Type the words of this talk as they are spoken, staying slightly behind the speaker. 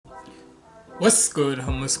What's good,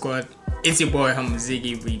 Humble Squad? It's your boy Humble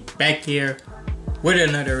Ziggy. We back here with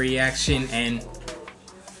another reaction, and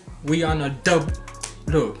we on a dub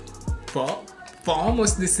look for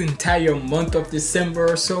almost this entire month of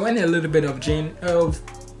December or so, and a little bit of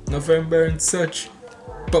November and such.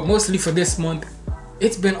 But mostly for this month,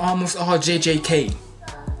 it's been almost all JJK.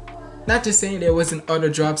 Not just saying there wasn't other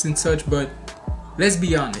drops and such, but let's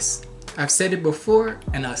be honest. I've said it before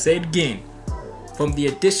and I'll say it again. From the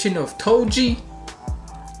addition of TOJI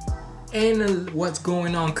and what's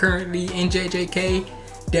going on currently in JJK,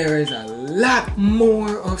 there is a lot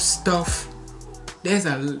more of stuff. There's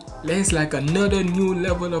like another new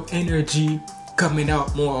level of energy coming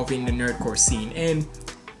out more of in the nerdcore scene. And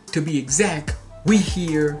to be exact, we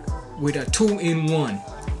here with a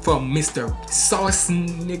 2-in-1 from Mr. Sauce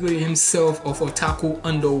nigga himself of Otaku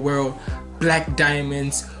Underworld, Black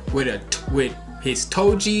Diamonds, with his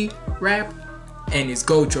TOJI rap and his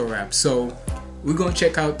GOJO rap. So we're gonna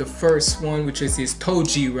check out the first one, which is his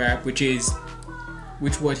TOJI rap, which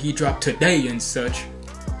what he dropped today and such.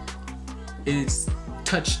 Is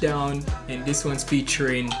Touchdown, and this one's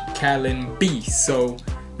featuring KAISEN B. So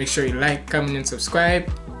make sure you like, comment, and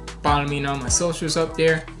subscribe. Follow me on all my socials up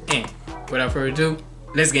there. And without further ado,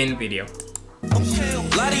 let's get in the video.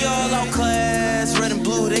 Lot of y'all on class, red and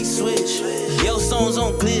blue they switch. Yellowstone's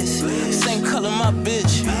on bliss, same color my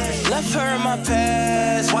bitch. Left her in my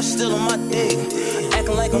past, watch still on my dick.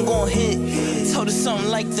 Acting like I'm gon' hit, told her something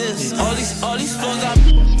like this. All these flows I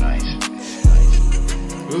nice.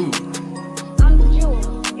 Ooh. I'm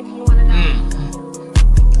Jewel, if you wanna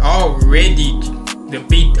know. Already, the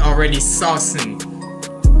beat already saucing.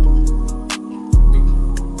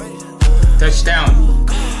 Touchdown.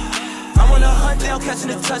 I'm on a hunt down,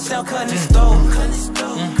 catching a touchdown, cutting his throat.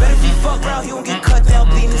 Better if he fuck around, he won't get cut down,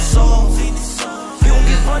 bleeding his soul. He won't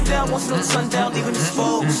get run down, once no sundown, leaving his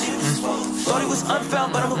foes. Thought he was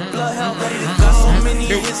unfound, but I'm a bloodhound, ready to go. So many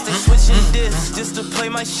hits, they switching this, just to play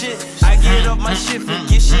my shit. I get off my shit,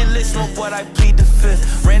 forget shit lit, smoke what I plead the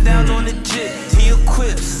fifth. Ran down on the jit, he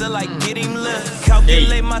equipped, still I get him lift.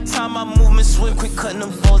 Calculate my time, my movement swift, quick cutting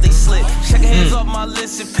them balls, they slip. Checking hands off my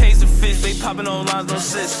list, it pays the fish, they popping on lines, on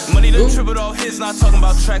six. Money done tripled all hits, not talking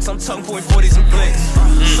about tracks, I'm talking .40s and blicks.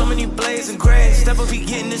 So many blades and grays, step up, he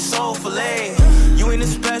getting this soul fillet. You ain't a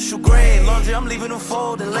special grade, laundry, I'm leaving them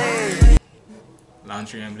fold and laid.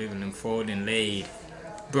 Laundry, I'm leaving them fold and laid.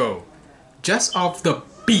 Bro, just off the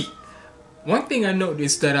beat, one thing I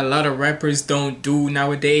noticed that a lot of rappers don't do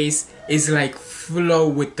nowadays is like flow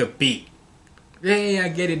with the beat. Yeah, I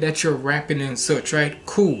get it that you're rapping and such, right?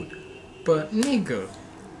 Cool. But nigga,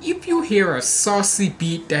 if you hear a saucy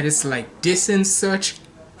beat that is like this and such,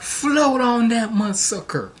 float on that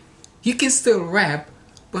motherfucker. You can still rap,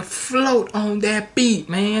 but float on that beat,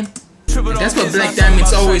 man. And that's what Black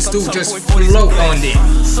Diamonds always do, just float on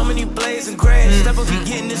it. So many blades and grays, step up, he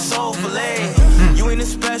getting this soul fillet. You ain't a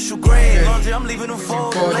special grade, laundry, I'm leaving them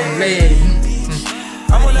fold and laid.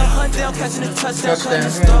 I'm on a hunt down, catching a touchdown, cutting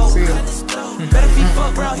his throat. Better if he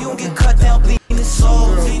fuck around, he won't get cut down, bleeding his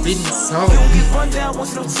soul. He won't get run down,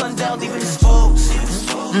 once no sundown, leaving his foes.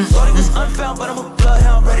 Thought he was unfound, but I'm a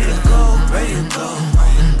bloodhound, ready to go, ready to go,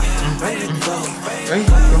 ready to go.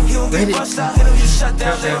 He won't get rushed out, hit him, just shut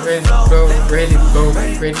down, ready to go, ready to go,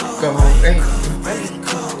 ready to go, ready to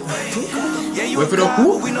go. Yeah, you a god,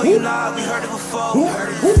 but we know you not, we heard it before.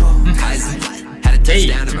 KAISEN had a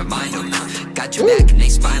touchdown to remind them. Got your back and they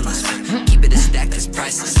spineless. Keep it a stack that's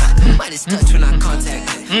priceless. Minus touch when I contact.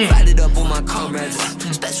 Fight it up on my comrades.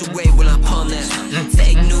 Special grade when I palm that.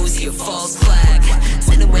 Fake news here, false flag.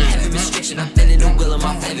 Sending with heavy restriction. I'm bending the will of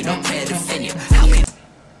my favor. Don't pray to defend you. How can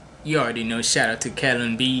you already know? Shout out to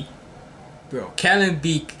KAISEN B. Bro, KAISEN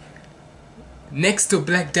B, next to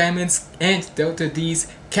Black Diamonds and Delta D's,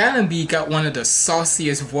 KAISEN B got one of the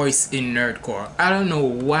sauciest voice in nerdcore. I don't know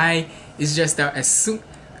why. It's just that as soon,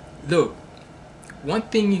 look, one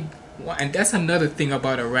thing, and that's another thing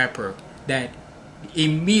about a rapper, that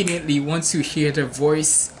immediately once you hear the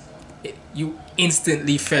voice, you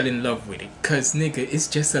instantly fell in love with it. Cause nigga, it's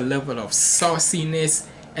just a level of sauciness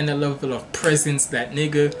and a level of presence that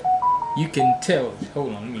nigga, you can tell.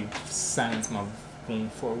 Hold on, let me silence my phone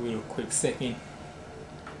for a real quick second.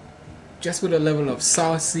 Just with a level of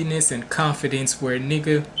sauciness and confidence where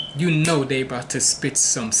nigga, you know they about to spit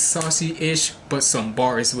some saucy-ish, but some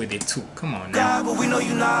bars with it too. Come on now. Yeah, but we know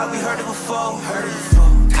you not, we heard it before,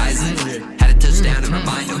 KAISEN had a touchdown to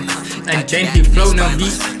remind them. And then he flow no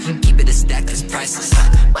beat. Keep it a stack that's priceless.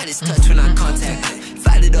 Minus touch when I contact.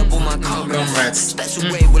 Fight it up on my comrades.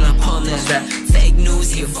 Special way when I palm that. Fake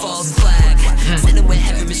news here, false flag. Sending with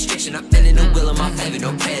heavy restriction. I'm bending the will of my favor.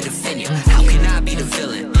 Don't pray to defend you. How can I be the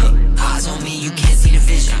villain? Eyes on me.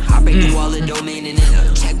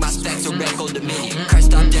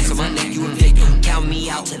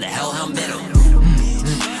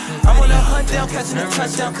 catching a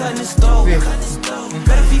touchdown, cutting his throat.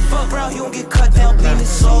 Better be fucked, bro, he won't get cut down, bleeding his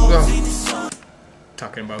soul.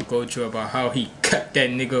 Talking about Gojo, about how he cut that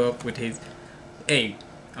nigga up with his. Hey,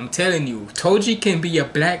 I'm telling you, Toji can be a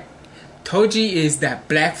black. Toji is that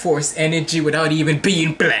black force energy without even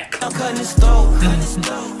being black. Cutting his throat.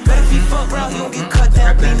 Better be fucked, bro, he won't get cut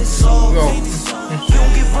down, bleeding his soul. He won't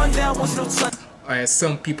get run down once no touch. Or as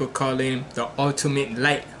some people call him, the ultimate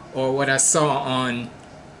light, or what I saw on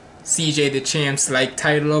CJ the Champ's like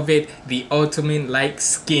title of it, the ultimate light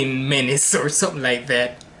skin menace or something like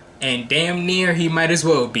that. And damn near he might as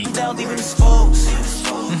well be. Down, leaving his folks.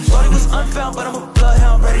 Thought he was unfound, but I'm a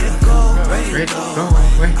bloodhound, ready to go. Ready to go,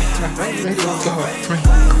 ready to go.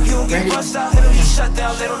 He won't get rushed out, hit him, he shut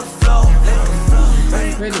down, laid on the floor.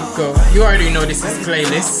 Ready to go. You already know this is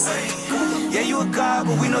playlist. Yeah, you a god,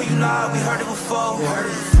 but we know you not. We heard it before.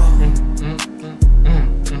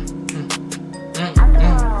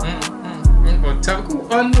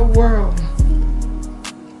 Otaku Underworld.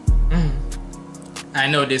 I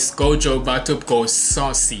know this Gojo about to go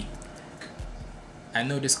saucy. I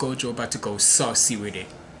know this Gojo about to go saucy with it.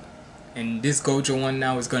 And this Gojo one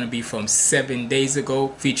now is gonna be from 7 days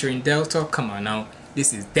ago, featuring Delta. Come on now.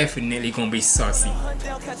 This is definitely gonna be saucy. Better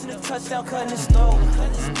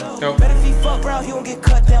be fucked, bro. He won't get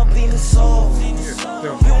cut down, bleeding his soul. He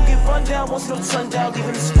won't get run down once no sundown,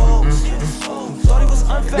 leaving his folks. Thought he was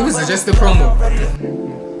unfound. This is just the promo.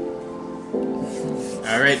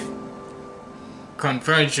 Alright.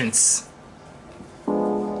 Convergence.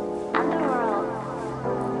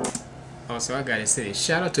 Also, I gotta say,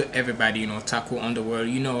 shout out to everybody in Otaku Underworld.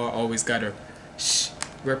 You know I always gotta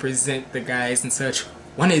represent the guys and such.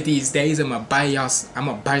 One of these days I'ma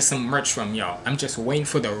buy some merch from y'all. I'm just waiting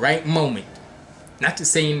for the right moment. Not to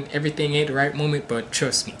say everything ain't the right moment, but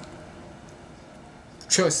trust me.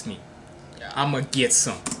 Trust me. I'ma get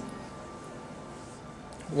some.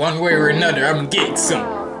 One way or another, I'ma get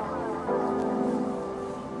some.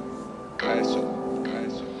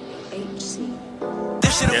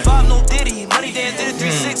 This shit about no Diddy. Money Dan did a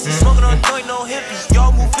 360. Smoking on joint, no hippies.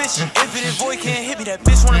 Y'all move fishy. Infinite void can't hit me. That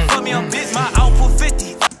bitch wanna fuck me, I'm bitch. My output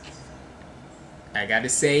 50. I gotta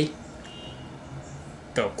say,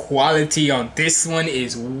 the quality on this one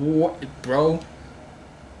is what, bro.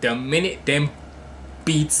 The minute them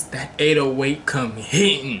beats, that 808 come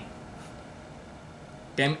hitting.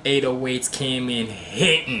 Them 808s came in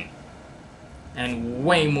hitting. And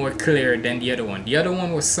way more clear than the other one. The other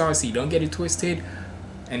one was saucy, don't get it twisted.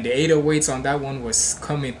 And the 808s on that one was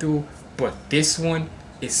coming through. But this one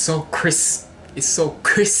is so crisp. It's so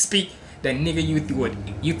crispy that nigga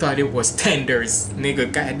you thought it was tenders. Nigga,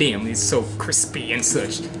 goddamn, it's so crispy and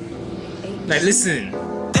such. Like, listen.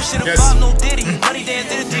 This shit about no Diddy. Money Dan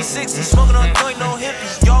did a 360. Smoking on joint, no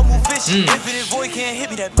hippies. Y'all move fishy. Infinite void can't hit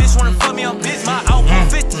me. That bitch wanna fuck me, I'm bitch. My output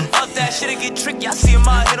 50. Up that shit and get tricky. I see him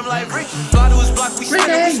out, hit him like Ricky. Fly to his block, we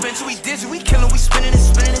spinning, we spin till we dizzy. We killing, we spinning and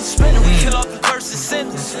spinning and spinning. We kill off the verse and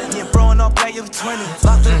sentence. Yeah, bro, and all black, you 20.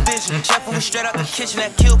 Locked in the vision. Chef, we straight out the kitchen.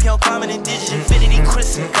 That kill count, common and digit. Infinity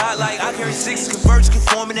crystal. God like, I carry 6. Converge,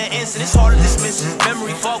 conform in that instant. It's hard to dismiss.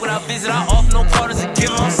 Memory fog when I visit. I off no quarters and give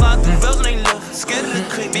on sign through bells when they left. Scared of the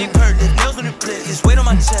clip, big bird. Nails on the plate, his weight on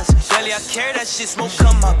my chest. Daily I carry that shit, smoke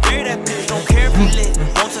come, I bury that bitch. Don't care if he lit,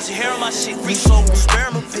 won't touch your hair on my shit. Free soul won't spare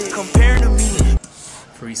him a bit, comparing to me.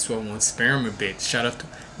 Free soul won't spare him a bit. Shout out to,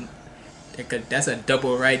 that's a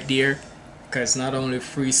double right there. Cause not only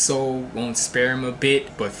Free Soul won't spare him a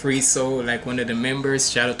bit, but Free Soul, like one of the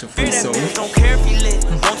members, shout out to Free Soul. Don't care if he lit,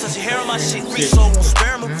 won't touch your hair on my shit. Free soul won't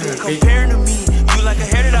spare him a bit, comparing to me. You like a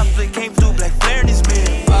hair that I flick, came through black flare in his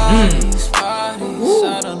bed. Bodies, I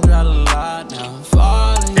done got a lot now.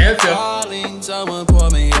 Falling, someone pour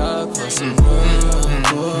me up for some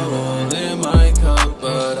good in my cup,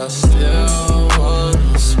 but I still want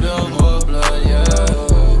to spill more blood, yeah.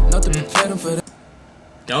 Not to be petting for that.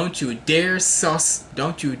 Don't you dare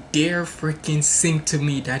freaking sing to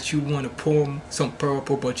me that you want to pour some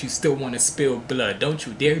purple, but you still want to spill blood. Don't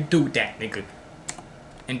you dare do that, nigga.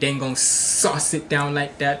 And then gonna sauce it down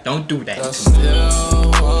like that. Don't do that. Spare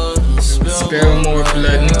more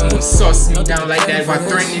blood, nigga. Gonna sauce me down like that while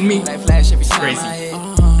threatening me. Crazy.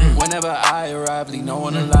 Whenever I arrive, leave no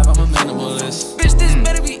one alive. I'm a minimalist. Bitch, this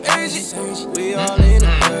better be urgent. We all in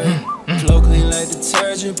a flow clean like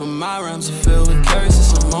detergent, but my rhymes are filled with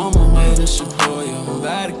curses. I'm on my way to Shibuya. I'm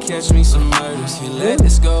about to catch me some murders. Can't let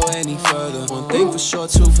this go any further. One thing for sure,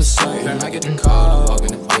 two for certain. I get the call, walk in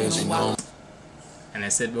the bitch, and home. And I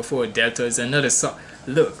said before, Delta is another song.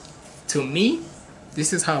 Look, to me,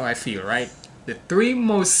 this is how I feel, right? The 3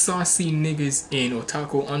 most saucy niggas in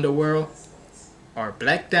Otaku Underworld are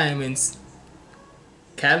Black Diamonds,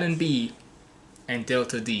 Callan B, and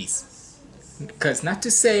Delta D's. Because not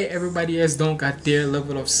to say everybody else don't got their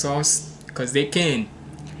level of sauce, because they can.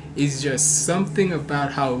 It's just something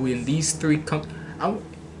about how when these three come, I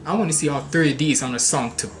want to see all three of these on a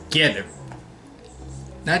song together.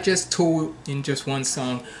 Not just two in just one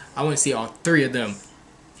song. I want to see all three of them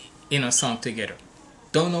in a song together.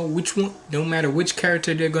 Don't know which one, no matter which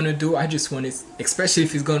character they're gonna do. I just want to, especially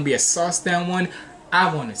if it's gonna be a sauce down one,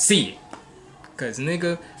 I want to see it. Cause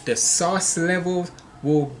nigga, the sauce levels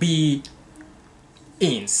will be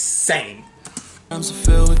insane. I'm so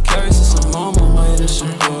filled with curses, I'm on my way to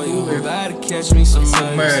Chicago. You better catch me some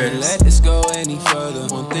murders. Let this go any further.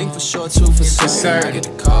 One thing for sure, two for certain. I get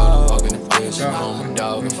the car, walk in the bitch, I'm on my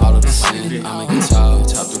dog and follow the scene. I'm a guitar,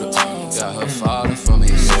 top through the pain. Got her father from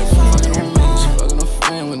his fucking on me. She fucking a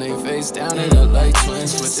friend when they face down, they look like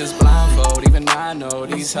twins with this blindfold. Even I know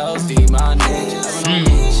these hoes demonic. She loving on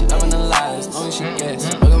me, she loving the lies. Long as she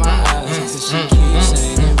gets, look at my eyes. Until she keeps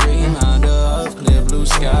saying, reminder of clear blue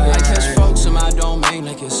sky. I catch folks in my domain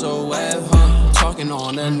like it's so web, huh? Talking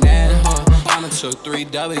on the net, huh? I done took 3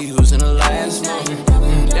 W's in the last month.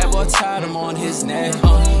 That boy tied him on his neck,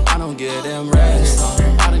 huh? I don't get them rest,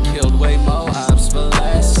 huh? I done killed way more ops for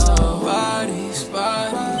less, huh? Bodies,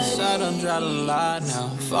 I done dropped a lot now.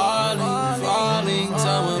 Falling,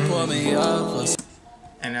 someone pour me up.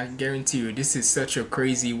 And I guarantee you, this is such a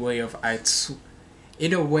crazy way of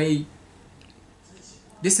in a way,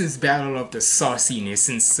 this is battle of the sauciness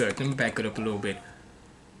and such. Let me back it up a little bit.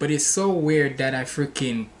 But it's so weird that I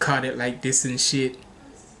freaking caught it like this and shit.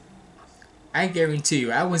 I guarantee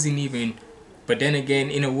you, I wasn't even. But then again,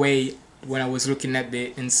 in a way, when I was looking at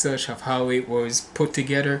the in search of how it was put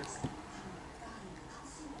together,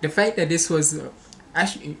 the fact that this was,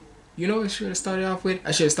 actually, you know what I should have started off with?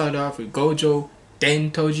 I should have started off with Gojo, then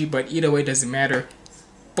Toji. But either way, doesn't matter.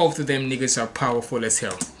 Both of them niggas are powerful as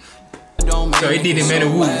hell. So it didn't matter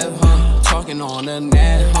who. Talking on the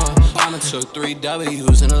net, huh? I done took 3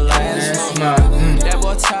 W's in the last month. That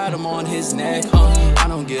boy tied him on his neck, huh? I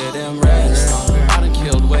don't get them rest, huh? I done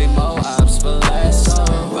killed way more ops for less,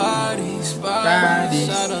 huh? Bodies,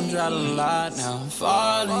 I done dropped a lot now.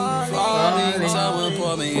 Falling, someone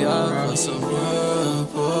pour me up for some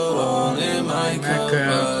purple in my cup,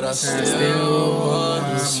 but I still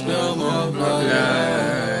wanna spill more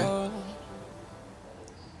blood.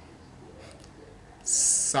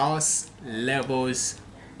 Sauce levels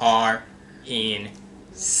are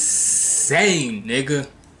insane, nigga.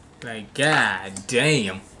 Like, god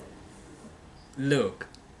damn. Look,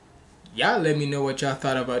 y'all let me know what y'all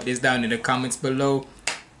thought about this down in the comments below.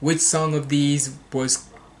 Which song of these was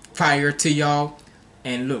fire to y'all?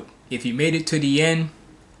 And look, if you made it to the end,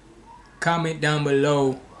 comment down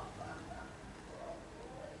below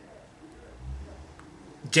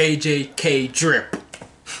JJK drip.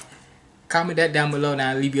 Comment that down below and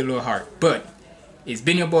I'll leave you a little heart. But it's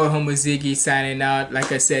been your boy Homo Ziggy signing out. Like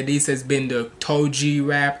I said, this has been the Toji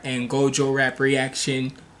rap and Gojo rap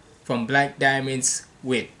reaction from Black Diamonds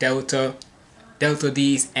with Delta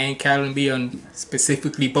D's and Calvin B on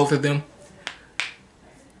specifically both of them.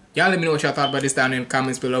 Y'all let me know what y'all thought about this down in the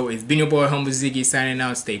comments below. It's been your boy Homo Ziggy signing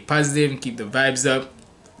out. Stay positive and keep the vibes up.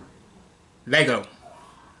 Lego.